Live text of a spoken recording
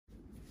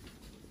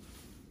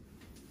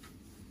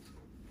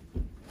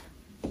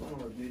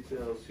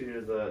details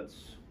here that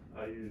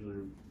I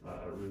usually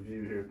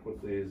review here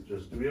quickly is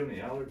just, do we have any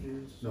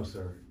allergies? No,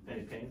 sir.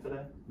 Any pain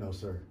today? No,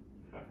 sir.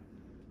 Okay.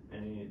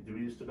 Do we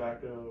use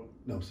tobacco?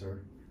 No,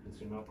 sir.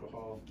 Consume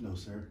alcohol? No,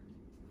 sir.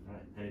 All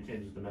right. Any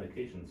changes to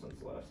medication since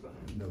the last time?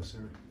 No,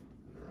 sir.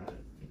 All right.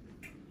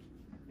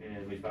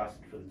 And we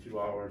fasted for the 2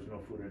 hours, no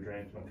food or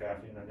drink, no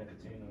caffeine or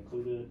nicotine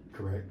included?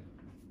 Correct.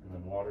 And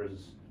then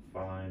water's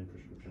fine,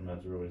 prescription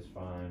meds are always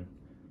fine,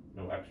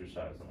 no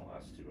exercise in the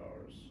last 2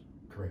 hours?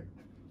 Correct.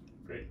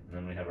 Great. And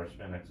then we have our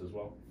Spanx as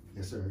well?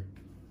 Yes, sir.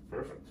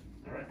 Perfect.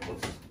 All right,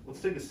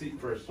 let's take a seat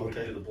first so we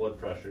can do the blood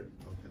pressure.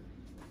 Okay.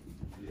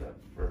 Do that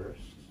first.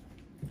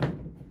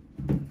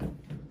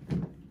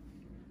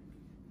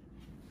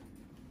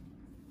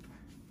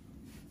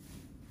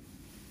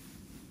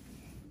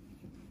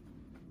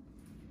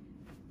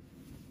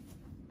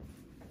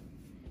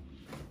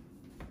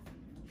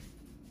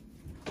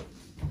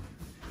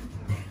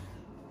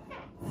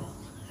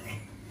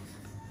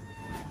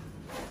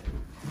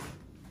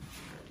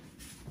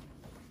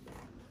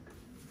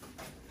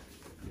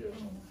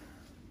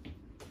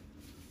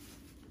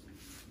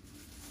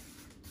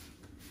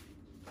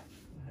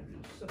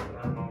 Set an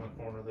arm on the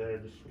corner there,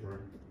 just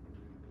for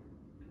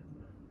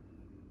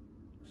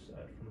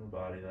aside from the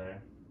body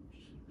there.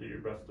 Just do your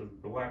best to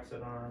relax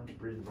that arm,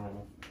 breathe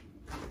normal.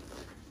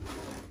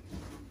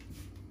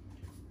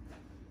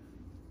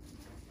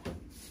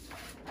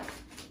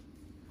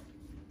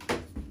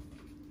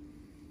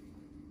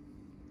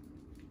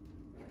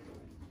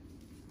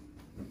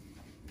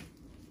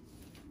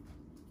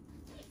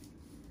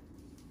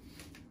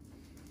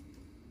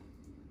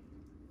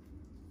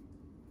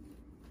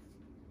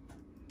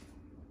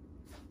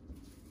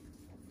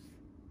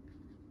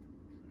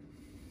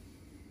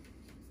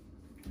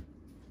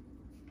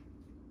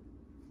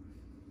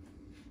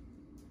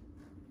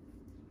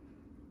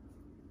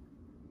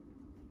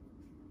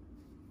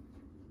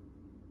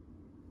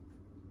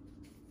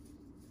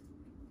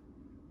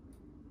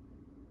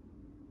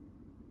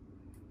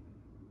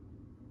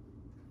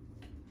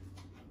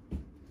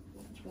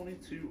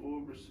 .22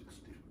 over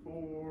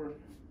 64,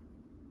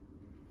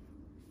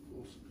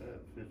 pulse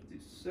at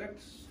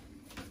 56.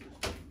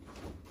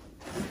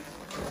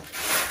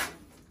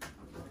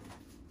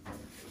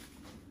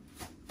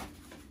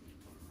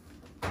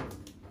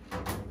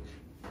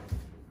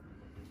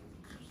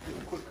 Just do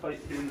a quick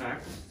height here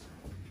next.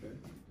 Okay.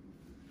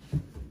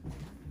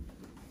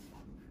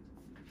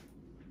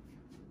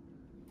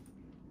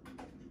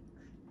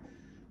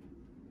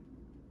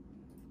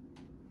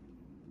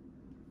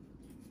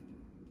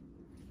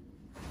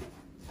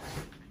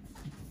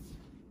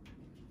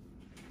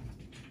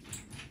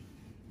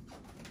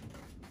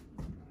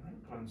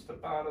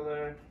 Step out of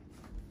there.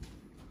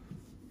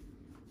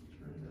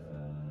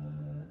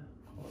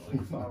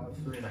 Like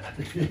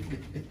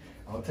 5'3.5".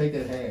 I'll take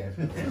that half.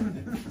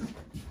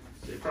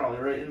 So you're probably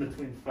right in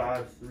between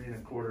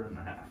 5'3 1/4 and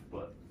a half,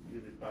 but you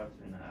do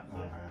 5'3.5". All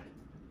right.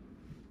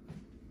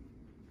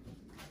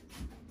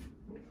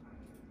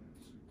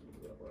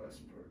 That last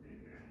part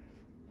here.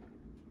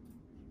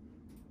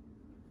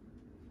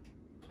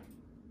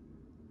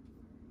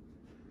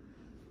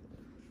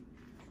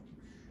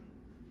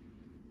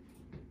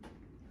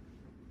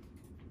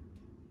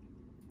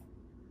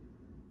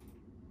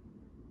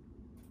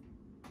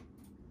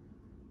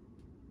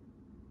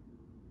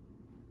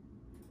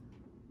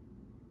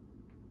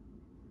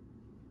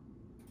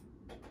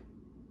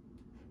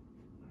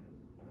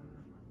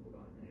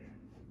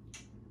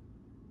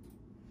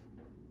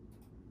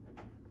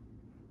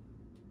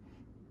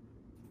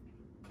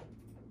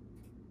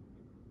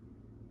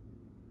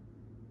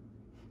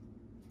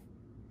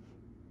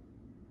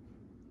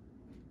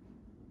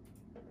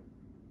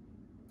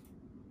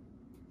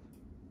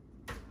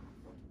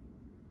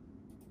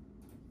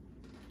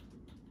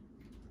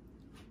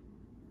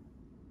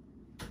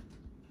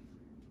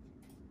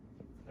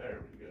 There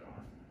we go.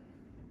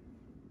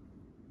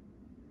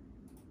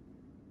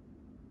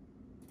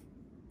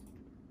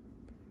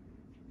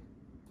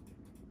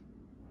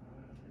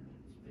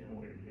 It's being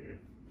weird here.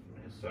 Give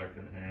me a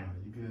second here.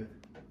 You good?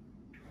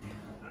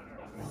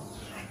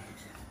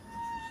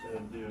 So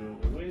do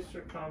a waist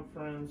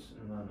circumference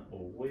and then a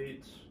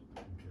weight.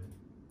 Okay.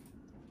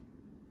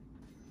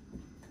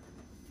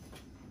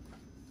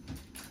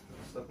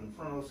 Step in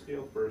front of the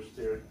scale first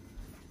here.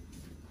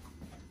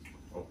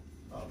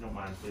 Oh, don't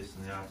mind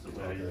facing the opposite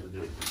way. I usually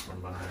do it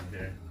from behind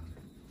here.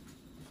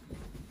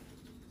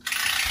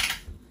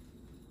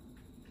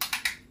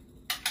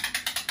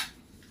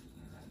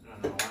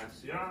 Alright, then relax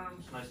the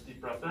arms. Nice deep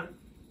breath in.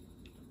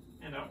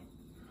 And out.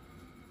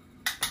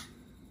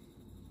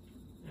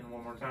 And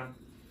one more time.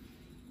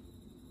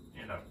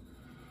 And out.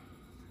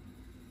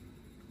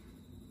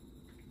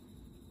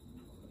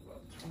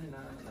 About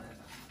 29.5.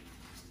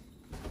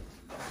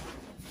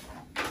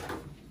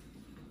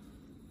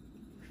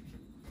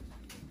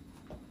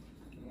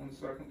 1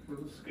 second for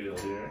the scale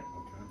here.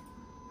 Okay.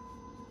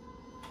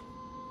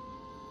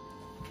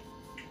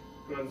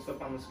 Go ahead and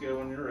step on the scale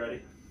when you're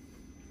ready.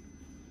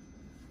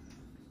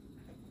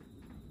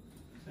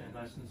 Stay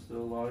nice and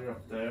still while you're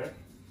up there.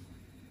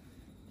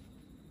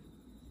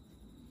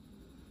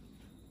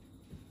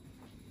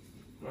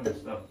 turn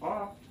this stuff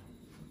off.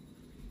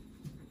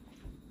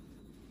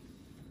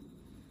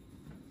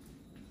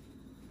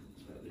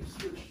 So they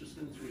switch just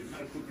into a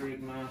medical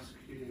grade mask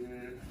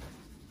here.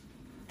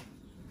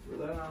 For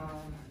that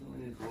on,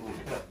 we need a little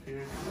cap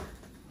here.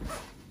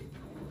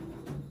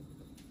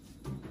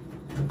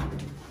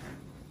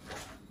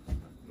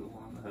 Go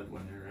on the head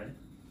when you're ready.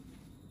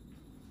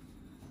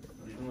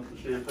 Even with the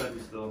shaved head,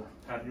 you still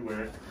have you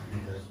wear it.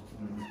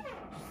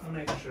 Just to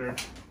make sure.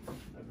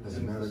 Does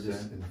it matter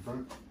just in the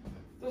front?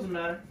 Doesn't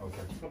matter.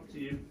 Okay. Up to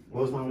you.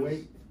 What was my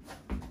weight?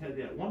 Head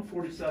at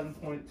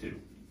 147.2.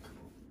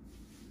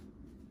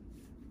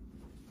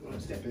 Go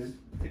ahead, Step in.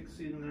 take a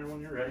seat in there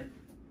when you're ready.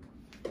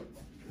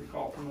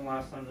 Recall from the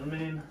last time. The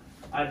main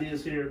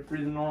ideas here: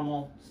 breathing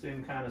normal,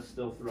 staying kind of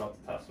still throughout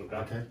the test. Okay.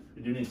 Okay.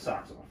 You do need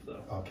socks off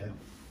though. Okay.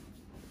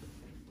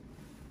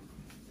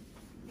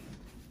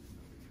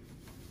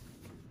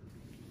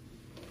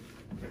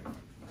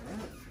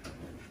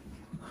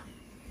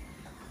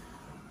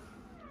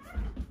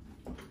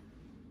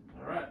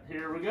 All right,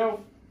 here we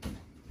go.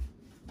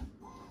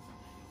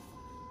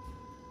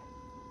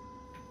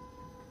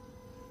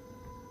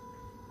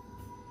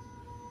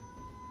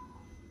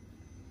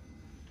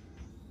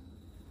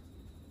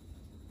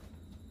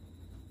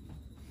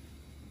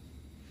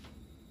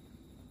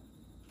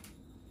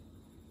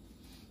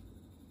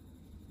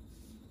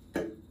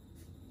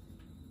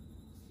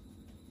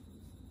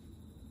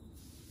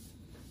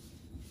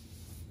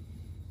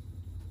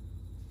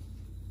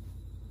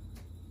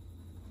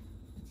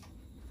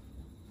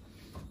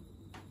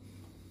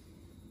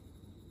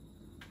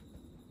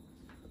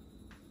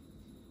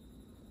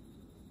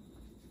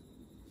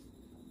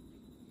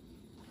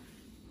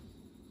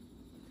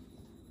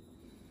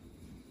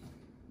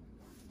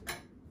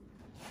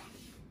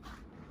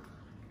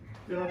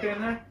 Doing okay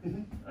in there?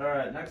 Mm-hmm. All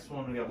right, next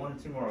one, we got 1 or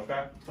 2 more,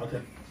 okay?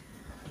 Okay.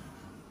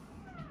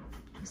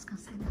 I was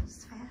gonna say that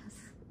was fast.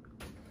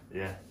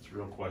 Yeah, it's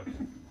real quick.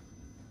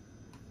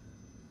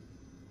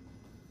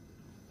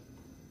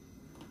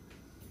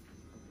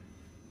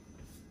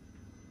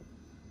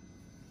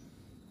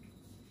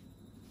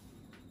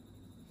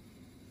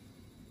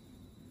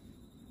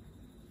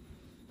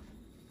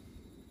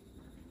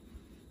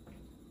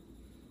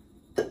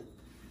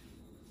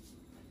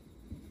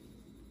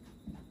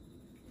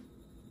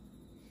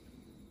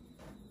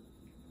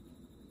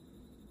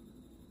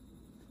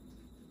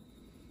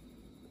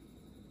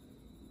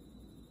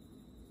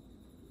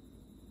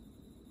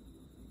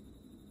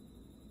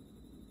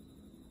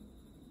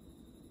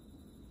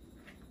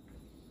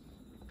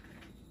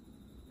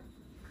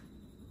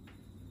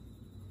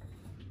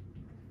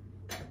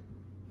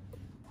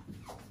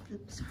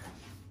 Oops.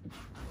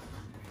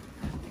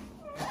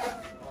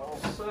 All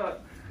set.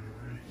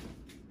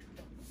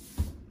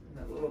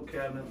 That little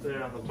cabinet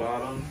there on the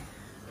bottom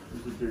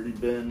is a dirty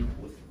bin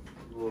with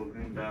a little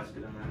green basket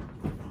in there.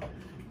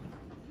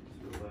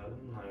 Throw that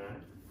in there.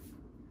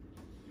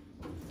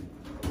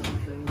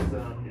 Things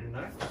down here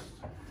next.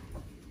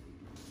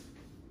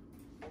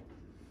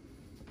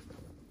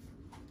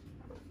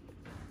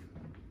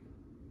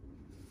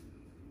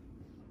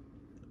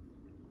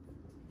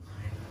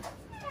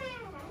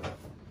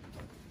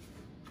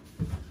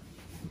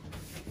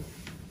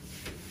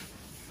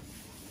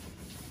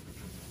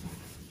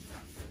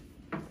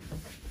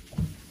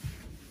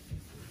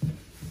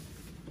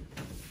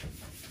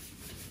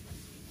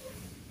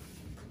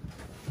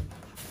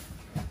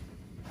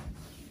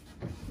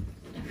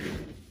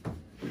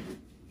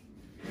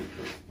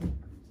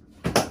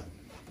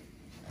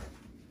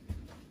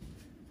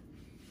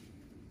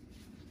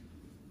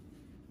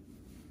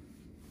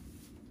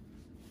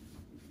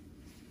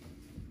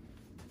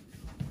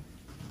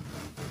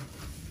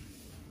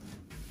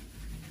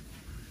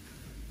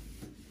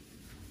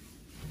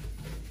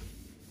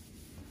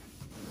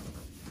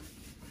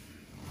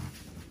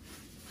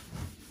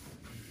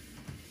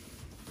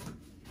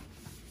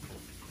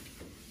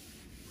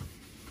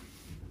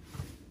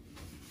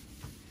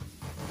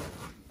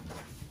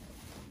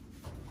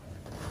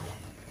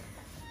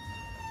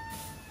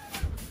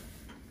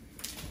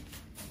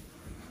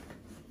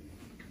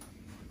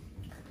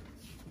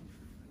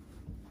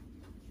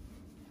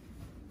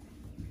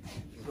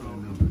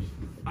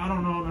 I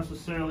don't know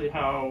necessarily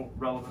how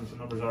relevant the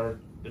numbers are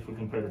if we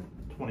compare to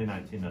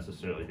 2019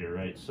 necessarily here,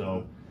 right?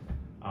 So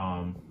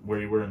where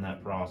you were in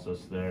that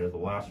process there, the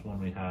last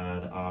one we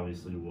had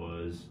obviously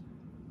was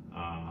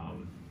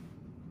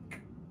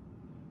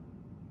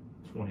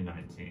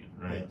 2019,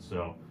 right? Yeah.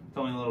 So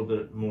tell me a little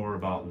bit more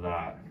about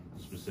that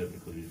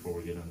specifically before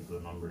we get into the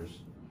numbers.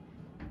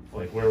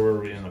 Like where were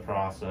we in the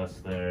process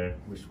there?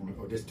 Which one?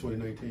 Oh, this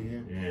 2019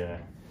 here? Yeah.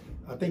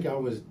 I think I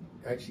was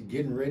actually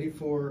getting ready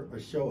for a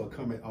show or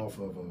coming off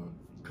of a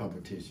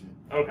competition.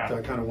 Okay. So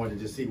I kind of wanted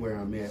to see where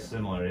I'm at.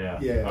 Similar, yeah.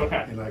 Yeah.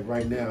 Okay. And like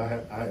right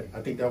now,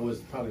 I think that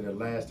was probably the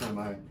last time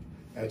I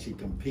actually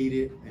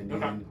competed. And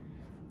then Okay.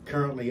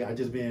 currently, I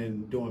just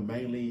been doing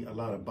mainly a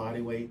lot of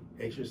body weight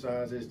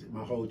exercises.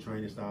 My whole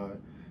training style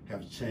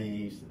have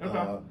changed. Okay.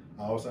 I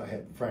also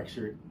had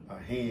fractured a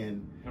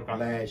hand Okay.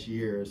 last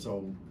year,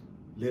 so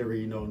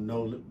literally,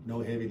 no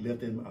heavy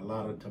lifting, a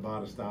lot of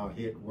Tabata style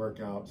HIIT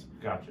workouts.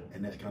 Gotcha.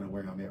 And that's kind of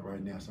where I'm at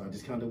right now. So I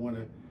just kind of want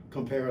to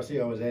compare, see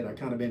where I was at. I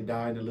kind of been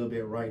dieting a little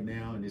bit right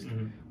now, and just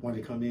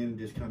wanted to come in and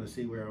just kind of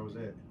see where I was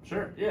at.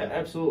 Sure. Yeah,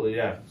 absolutely.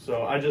 Yeah.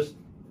 So I just,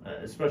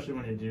 especially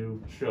when you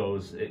do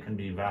shows, it can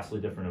be vastly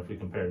different if we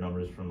compare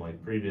numbers from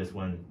like previous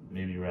when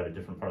maybe you're at a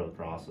different part of the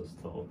process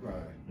till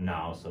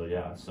now. So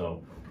yeah.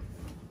 So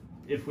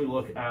if we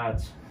look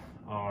at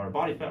our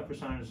body fat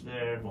percentage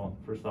there, well,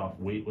 first off,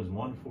 weight was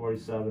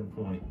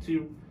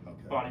 147.2.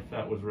 Body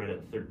fat was right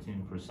at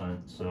 13%.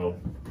 So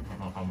I don't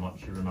know how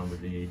much you remember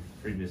the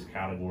previous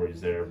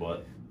categories there,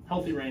 but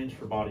healthy range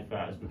for body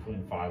fat is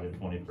between 5 and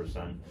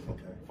 20%.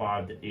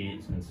 5 to 8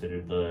 is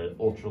considered the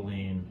ultra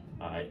lean.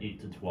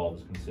 8 to 12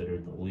 is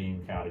considered the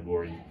lean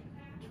category.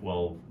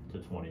 12 to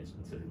 20 is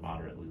considered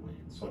moderately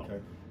lean. So,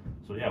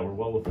 so yeah, we're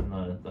well within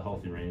the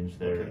healthy range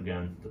there.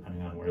 Again,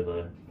 depending on where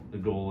the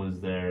goal is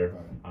there.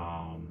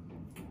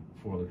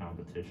 For the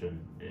competition,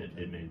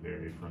 it may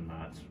vary from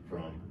that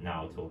from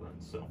now till then.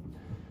 So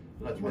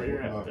that's where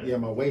you're at there. Yeah,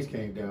 my waist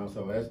came down,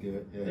 so that's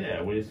good.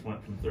 Yeah, waist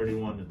went from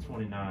 31 to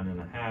 29 and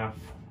a half.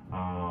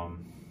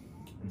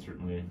 And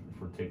certainly if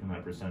we're taking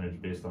that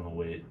percentage based on the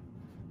weight,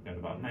 got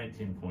about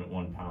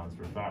 19.1 pounds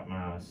for fat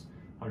mass,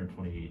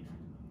 128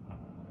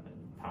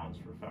 pounds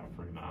for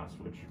fat-free mass,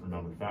 which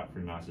remember,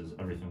 fat-free mass is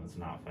everything that's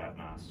not fat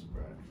mass.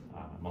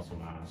 Muscle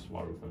mass,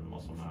 water within the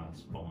muscle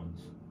mass,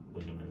 bones,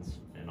 ligaments,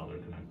 and other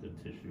connective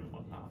tissue and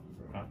whatnot.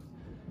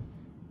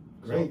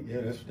 Great. So,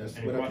 Yeah, that's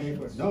what questions? I came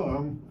for.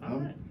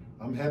 No,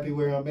 I'm happy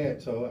where I'm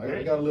at. So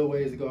I got a little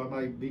ways to go. I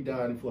might be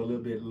dieting for a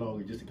little bit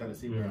longer just to kind of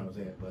see where I was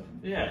at. But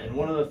yeah, and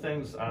one of the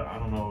things, I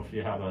don't know if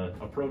you have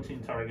a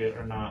protein target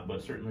or not,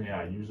 but certainly,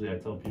 yeah, usually I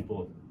tell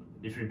people,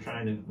 if you're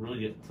trying to really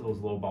get to those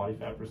low body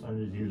fat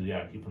percentages, usually,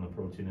 yeah, keeping the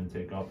protein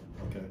intake up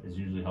is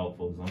usually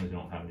helpful, as long as you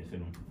don't have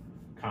anything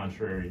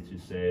contrary to,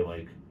 say,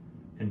 like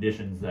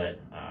conditions that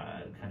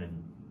kind of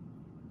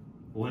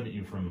limit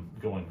you from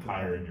going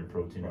higher in your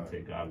protein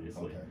intake,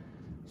 obviously.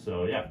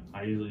 So yeah,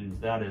 I usually use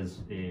that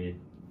as a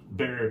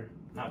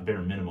not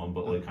bare minimum,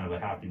 but like kind of a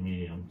happy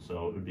medium.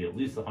 So it would be at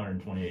least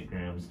 128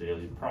 grams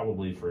daily,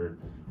 probably for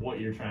what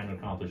you're trying to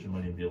accomplish. It might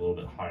even be a little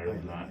bit higher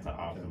than that to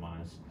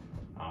optimize.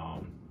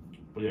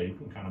 But yeah, you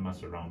can kind of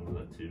mess around with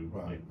it too.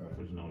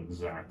 There's no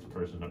exact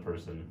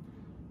person-to-person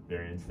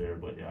variance there,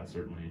 but yeah,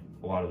 certainly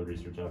a lot of the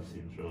research I've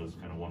seen shows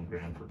kind of 1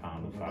 gram per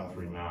pound of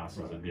fat-free mass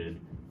is a good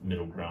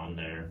middle ground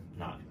there.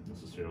 Not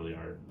necessarily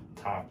our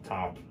top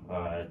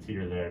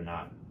tier there,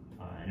 not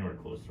anywhere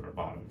close to our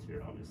bottom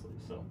tier, obviously.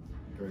 So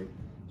great.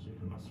 So you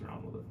can mess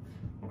around with it.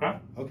 Okay.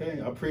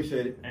 Okay, I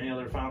appreciate it. Any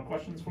other final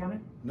questions for me?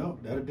 No,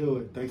 that'll do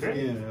it. Thanks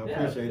again. I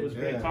appreciate it. It was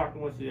great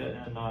talking with you,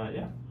 and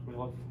yeah, we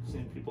love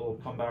seeing people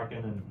come back in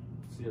and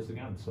see us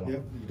again. So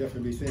yep, you'll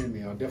definitely be seeing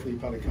me. I'll definitely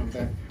probably come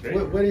back.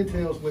 What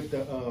entails with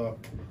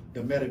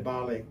the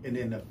metabolic, and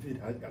then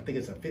I think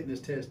it's a fitness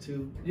test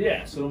too?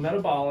 Yeah, so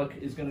metabolic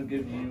is going to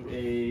give you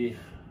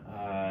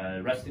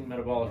a resting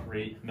metabolic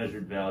rate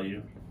measured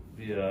value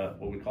via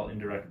what we call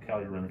indirect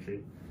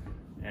calorimetry.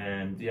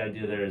 And the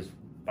idea there is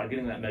by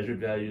getting that measured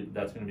value,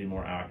 that's going to be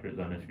more accurate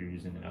than if you're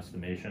using an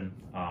estimation.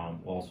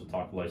 We'll also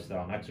talk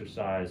lifestyle and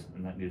exercise,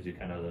 and that gives you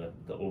kind of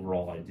the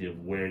overall idea of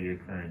where your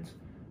current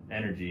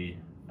energy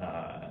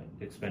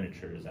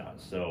expenditure is at.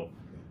 So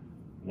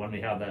when we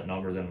have that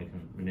number, then we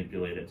can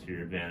manipulate it to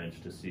your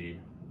advantage to see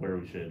where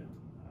we should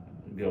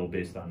go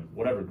based on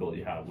whatever goal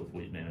you have with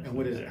weight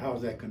management. And how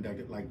is that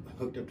conducted? Like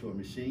hooked up to a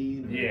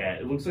machine? Or? Yeah,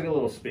 it looks like a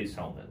little space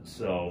helmet.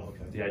 So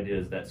the idea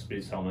is that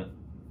space helmet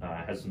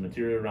has some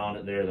material around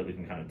it there that we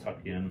can kind of tuck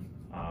in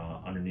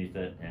underneath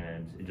it,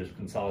 and it just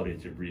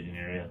consolidates your breathing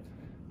area.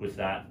 With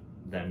that,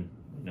 then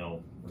we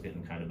know we're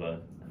getting kind of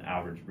an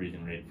average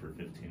breathing rate for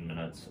 15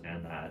 minutes,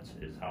 and that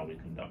is how we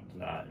conduct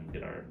that and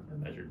get our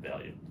measured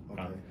value.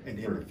 And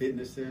then the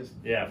fitness test?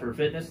 Yeah, for a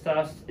fitness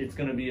test, it's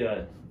going to be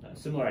a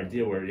similar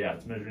idea where, yeah,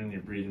 it's measuring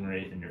your breathing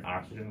rate and your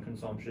oxygen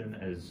consumption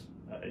as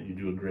you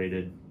do a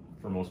graded.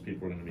 For most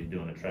people, we're going to be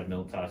doing a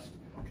treadmill test.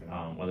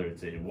 Whether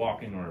it's a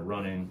walking or a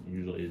running,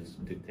 usually is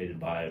dictated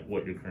by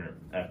what your current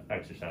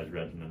exercise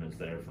regimen is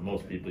there. For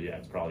most people, yeah,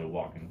 it's probably a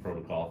walking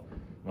protocol,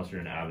 unless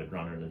you're an avid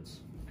runner that's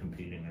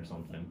competing or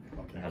something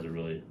and has a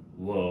really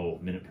low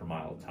minute per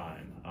mile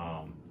time.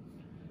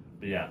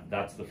 But yeah,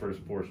 that's the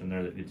first portion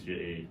there that gets you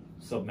a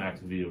submax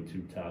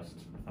VO2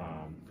 test.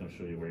 Going to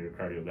show you where your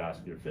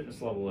cardiovascular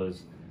fitness level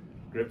is,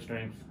 grip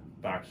strength,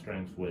 back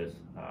strength with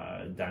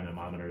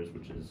dynamometers,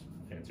 which is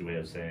a fancy way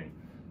of saying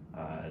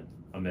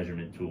a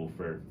measurement tool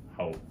for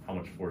how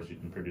much force you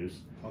can produce.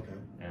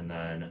 And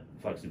then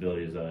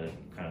flexibility is a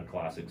kind of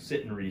classic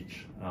sit and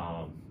reach,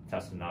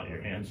 testing out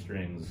your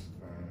hamstrings,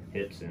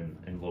 hips,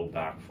 and low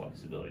back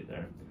flexibility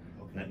there.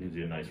 And that gives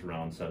you a nice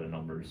round set of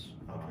numbers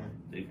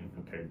that you can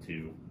compare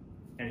to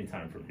any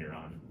time from here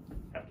on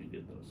after you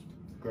get those.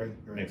 Great.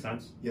 Make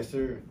sense? Yes,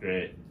 sir.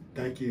 Great.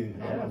 Thank you.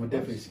 Yeah, I'm going to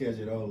definitely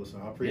schedule those,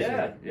 so I appreciate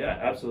it. Yeah,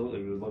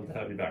 absolutely. We would love to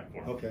have you back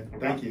for them. Okay.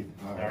 Thank you.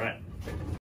 All right.